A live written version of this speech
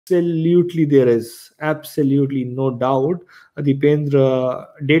Absolutely, there is absolutely no doubt. Dipendra,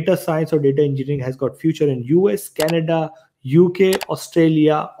 data science or data engineering has got future in US, Canada, UK,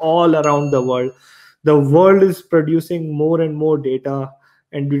 Australia, all around the world. The world is producing more and more data,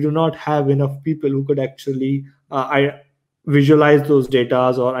 and we do not have enough people who could actually visualize those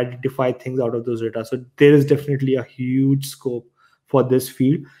data or identify things out of those data. So there is definitely a huge scope for this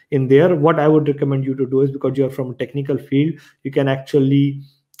field in there. What I would recommend you to do is, because you're from a technical field, you can actually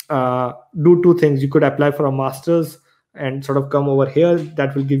do two things. You could apply for a master's and sort of come over here.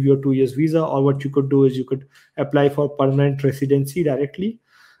 That will give you a 2 years visa. Or what you could do is you could apply for permanent residency directly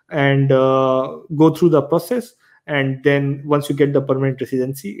and go through the process. And then once you get the permanent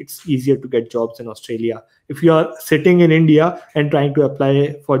residency, it's easier to get jobs in Australia. If you are sitting in India and trying to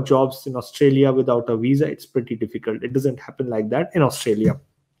apply for jobs in Australia without a visa, it's pretty difficult. It doesn't happen like that in Australia,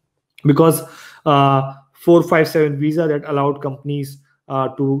 because 457 visa that allowed companies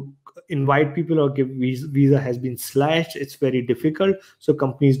to invite people or give visa has been slashed. It's very difficult, so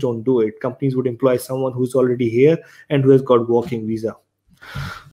companies don't do it. Companies would employ someone who's already here and who has got working visa.